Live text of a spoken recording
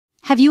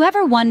Have you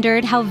ever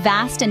wondered how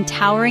vast and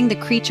towering the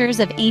creatures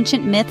of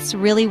ancient myths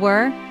really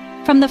were?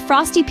 From the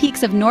frosty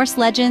peaks of Norse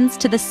legends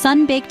to the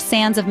sun-baked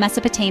sands of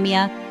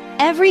Mesopotamia,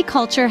 every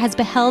culture has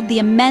beheld the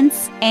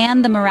immense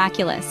and the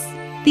miraculous.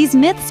 These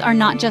myths are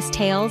not just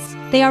tales,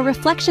 they are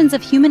reflections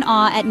of human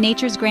awe at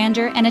nature's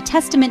grandeur and a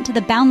testament to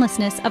the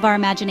boundlessness of our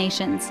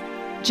imaginations.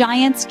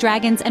 Giants,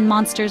 dragons, and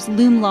monsters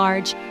loom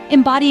large,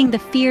 embodying the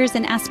fears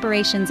and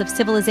aspirations of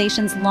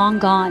civilizations long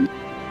gone.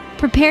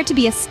 Prepare to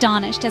be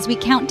astonished as we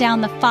count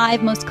down the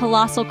 5 most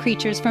colossal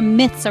creatures from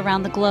myths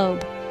around the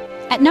globe.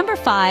 At number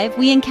 5,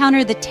 we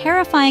encounter the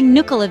terrifying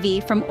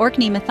Nukkalavi from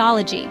Orkney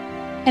mythology.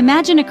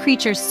 Imagine a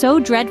creature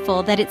so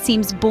dreadful that it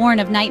seems born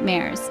of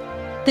nightmares.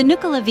 The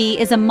Nukkalavi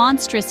is a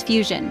monstrous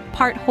fusion,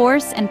 part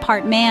horse and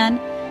part man,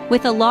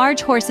 with a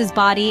large horse's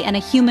body and a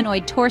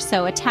humanoid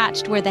torso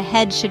attached where the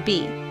head should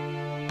be.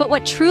 But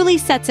what truly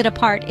sets it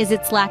apart is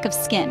its lack of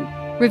skin,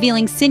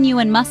 revealing sinew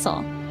and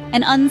muscle,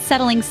 an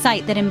unsettling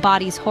sight that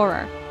embodies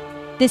horror.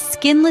 This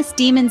skinless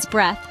demon's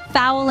breath,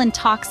 foul and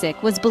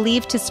toxic, was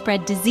believed to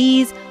spread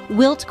disease,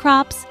 wilt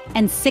crops,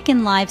 and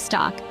sicken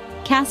livestock,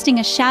 casting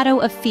a shadow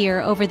of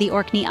fear over the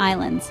Orkney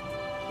Islands.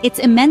 Its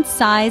immense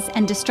size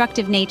and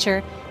destructive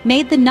nature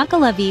made the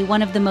Nukkalavi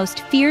one of the most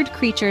feared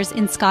creatures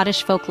in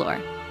Scottish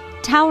folklore,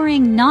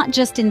 towering not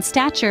just in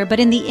stature but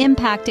in the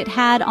impact it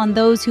had on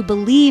those who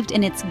believed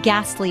in its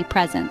ghastly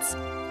presence.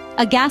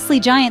 A ghastly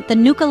giant, the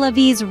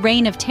Nukkalavi's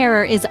reign of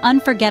terror is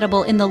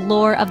unforgettable in the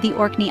lore of the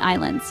Orkney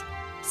Islands.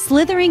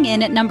 Slithering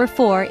in at number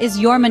 4 is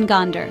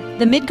Jormungandr,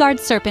 the Midgard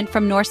serpent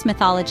from Norse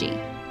mythology.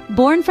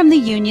 Born from the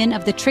union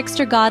of the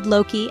trickster god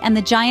Loki and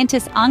the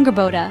giantess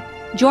Angrboda,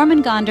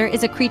 Jormungandr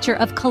is a creature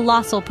of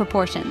colossal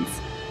proportions.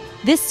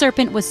 This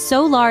serpent was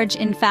so large,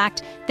 in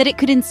fact, that it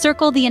could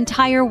encircle the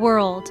entire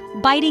world,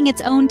 biting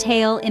its own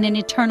tail in an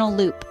eternal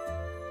loop.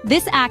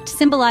 This act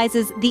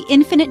symbolizes the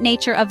infinite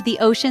nature of the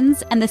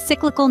oceans and the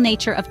cyclical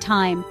nature of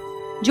time.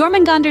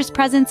 Jormungandr's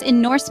presence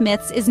in Norse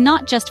myths is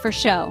not just for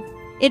show.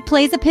 It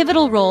plays a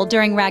pivotal role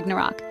during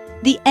Ragnarok,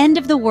 the end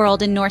of the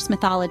world in Norse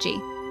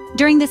mythology.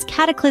 During this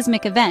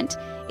cataclysmic event,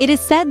 it is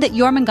said that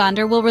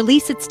Jormungandr will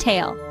release its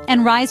tail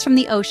and rise from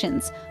the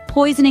oceans,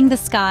 poisoning the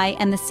sky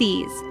and the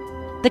seas.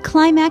 The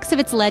climax of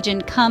its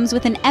legend comes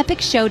with an epic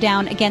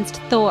showdown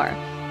against Thor,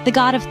 the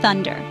god of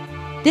thunder.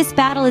 This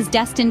battle is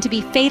destined to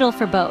be fatal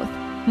for both,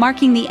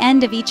 marking the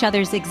end of each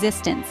other's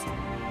existence.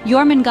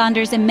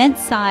 Jormungandr's immense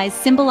size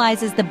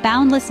symbolizes the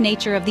boundless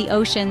nature of the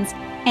oceans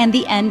and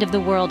the end of the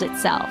world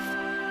itself.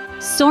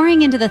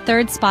 Soaring into the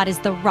 3rd spot is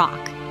the Roc,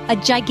 a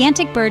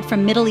gigantic bird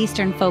from Middle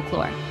Eastern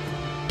folklore.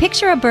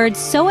 Picture a bird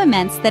so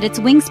immense that its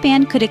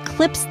wingspan could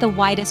eclipse the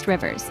widest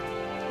rivers.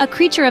 A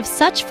creature of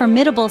such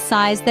formidable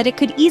size that it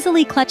could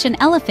easily clutch an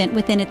elephant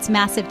within its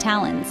massive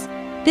talons.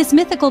 This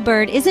mythical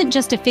bird isn't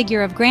just a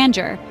figure of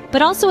grandeur,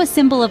 but also a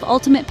symbol of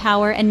ultimate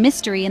power and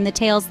mystery in the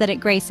tales that it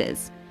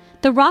graces.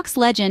 The Roc's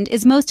legend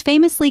is most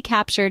famously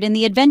captured in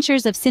the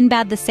adventures of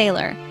Sinbad the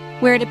Sailor,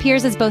 where it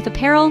appears as both a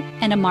peril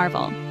and a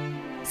marvel.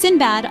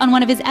 Sinbad, on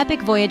one of his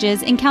epic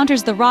voyages,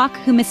 encounters the Roc,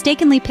 who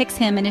mistakenly picks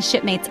him and his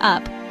shipmates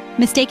up,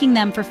 mistaking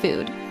them for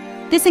food.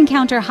 This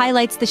encounter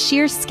highlights the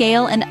sheer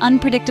scale and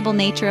unpredictable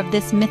nature of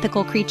this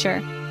mythical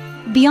creature.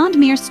 Beyond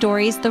mere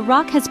stories, the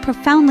Roc has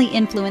profoundly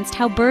influenced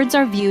how birds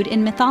are viewed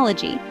in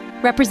mythology,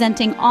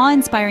 representing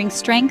awe-inspiring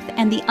strength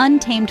and the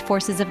untamed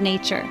forces of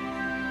nature.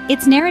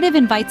 Its narrative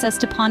invites us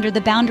to ponder the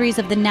boundaries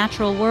of the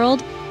natural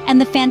world and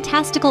the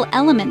fantastical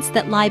elements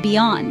that lie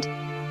beyond.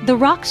 The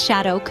Roc's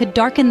shadow could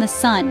darken the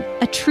sun,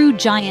 a true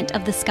giant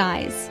of the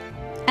skies.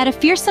 At a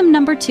fearsome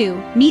number 2,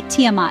 meet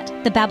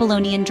Tiamat, the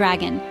Babylonian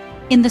dragon.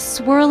 In the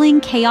swirling,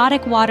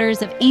 chaotic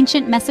waters of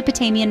ancient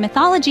Mesopotamian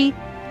mythology,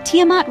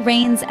 Tiamat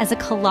reigns as a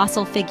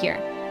colossal figure.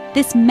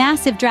 This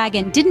massive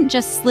dragon didn't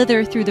just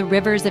slither through the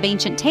rivers of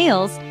ancient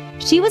tales,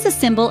 she was a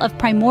symbol of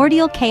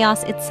primordial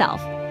chaos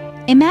itself.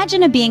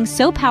 Imagine a being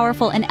so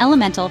powerful and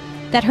elemental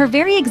that her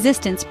very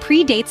existence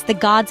predates the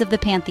gods of the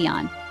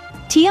pantheon.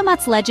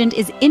 Tiamat's legend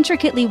is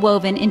intricately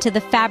woven into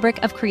the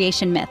fabric of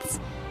creation myths.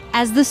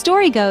 As the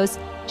story goes,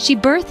 she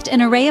birthed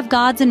an array of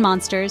gods and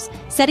monsters,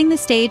 setting the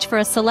stage for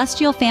a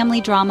celestial family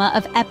drama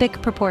of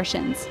epic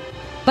proportions.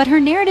 But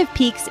her narrative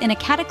peaks in a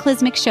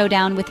cataclysmic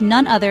showdown with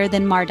none other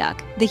than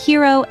Marduk, the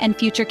hero and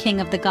future king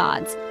of the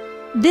gods.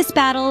 This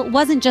battle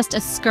wasn't just a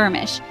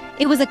skirmish,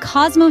 it was a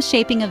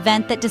cosmos-shaping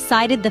event that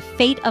decided the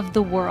fate of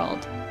the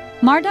world.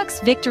 Marduk's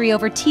victory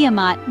over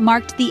Tiamat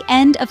marked the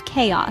end of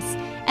chaos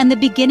and the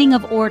beginning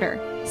of order,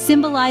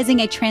 symbolizing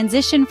a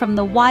transition from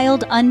the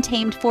wild,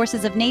 untamed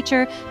forces of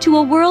nature to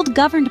a world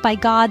governed by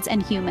gods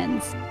and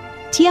humans.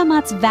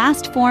 Tiamat's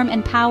vast form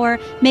and power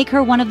make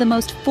her one of the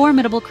most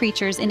formidable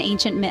creatures in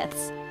ancient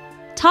myths.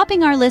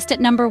 Topping our list at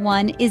number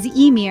 1 is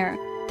Ymir,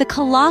 the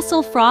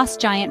colossal frost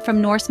giant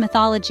from Norse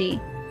mythology.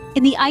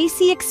 In the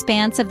icy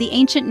expanse of the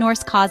ancient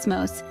Norse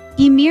cosmos,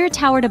 Ymir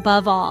towered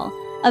above all,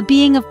 a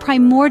being of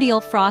primordial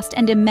frost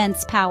and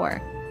immense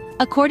power.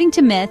 According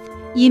to myth,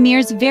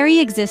 Ymir's very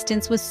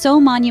existence was so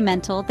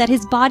monumental that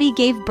his body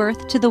gave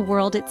birth to the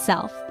world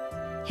itself.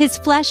 His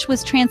flesh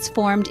was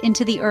transformed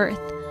into the earth,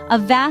 a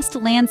vast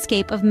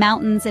landscape of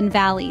mountains and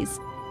valleys.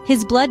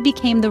 His blood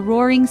became the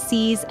roaring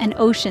seas and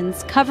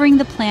oceans, covering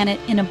the planet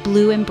in a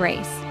blue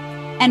embrace.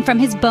 And from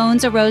his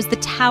bones arose the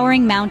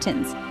towering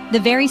mountains, the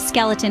very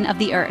skeleton of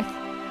the earth.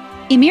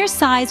 Ymir's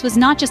size was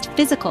not just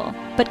physical,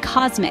 but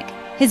cosmic,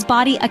 his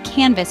body a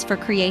canvas for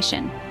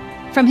creation.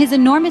 From his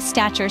enormous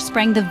stature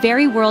sprang the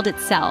very world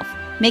itself,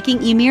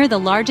 making Ymir the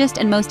largest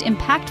and most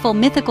impactful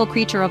mythical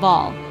creature of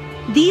all.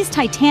 These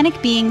titanic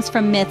beings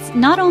from myths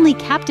not only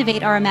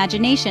captivate our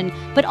imagination,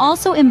 but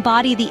also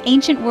embody the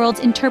ancient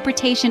world's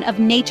interpretation of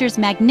nature's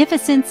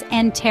magnificence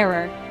and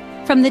terror.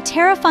 From the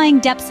terrifying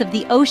depths of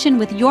the ocean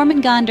with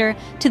Jormungandr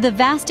to the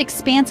vast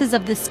expanses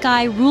of the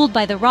sky ruled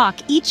by the rock,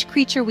 each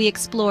creature we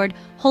explored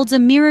holds a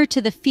mirror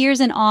to the fears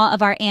and awe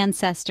of our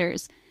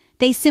ancestors.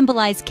 They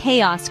symbolize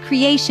chaos,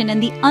 creation,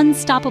 and the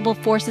unstoppable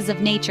forces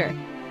of nature,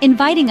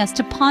 inviting us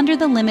to ponder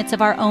the limits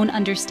of our own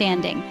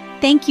understanding.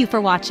 Thank you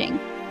for watching.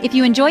 If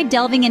you enjoyed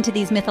delving into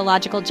these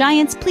mythological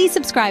giants, please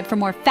subscribe for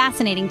more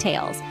fascinating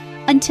tales.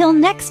 Until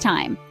next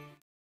time!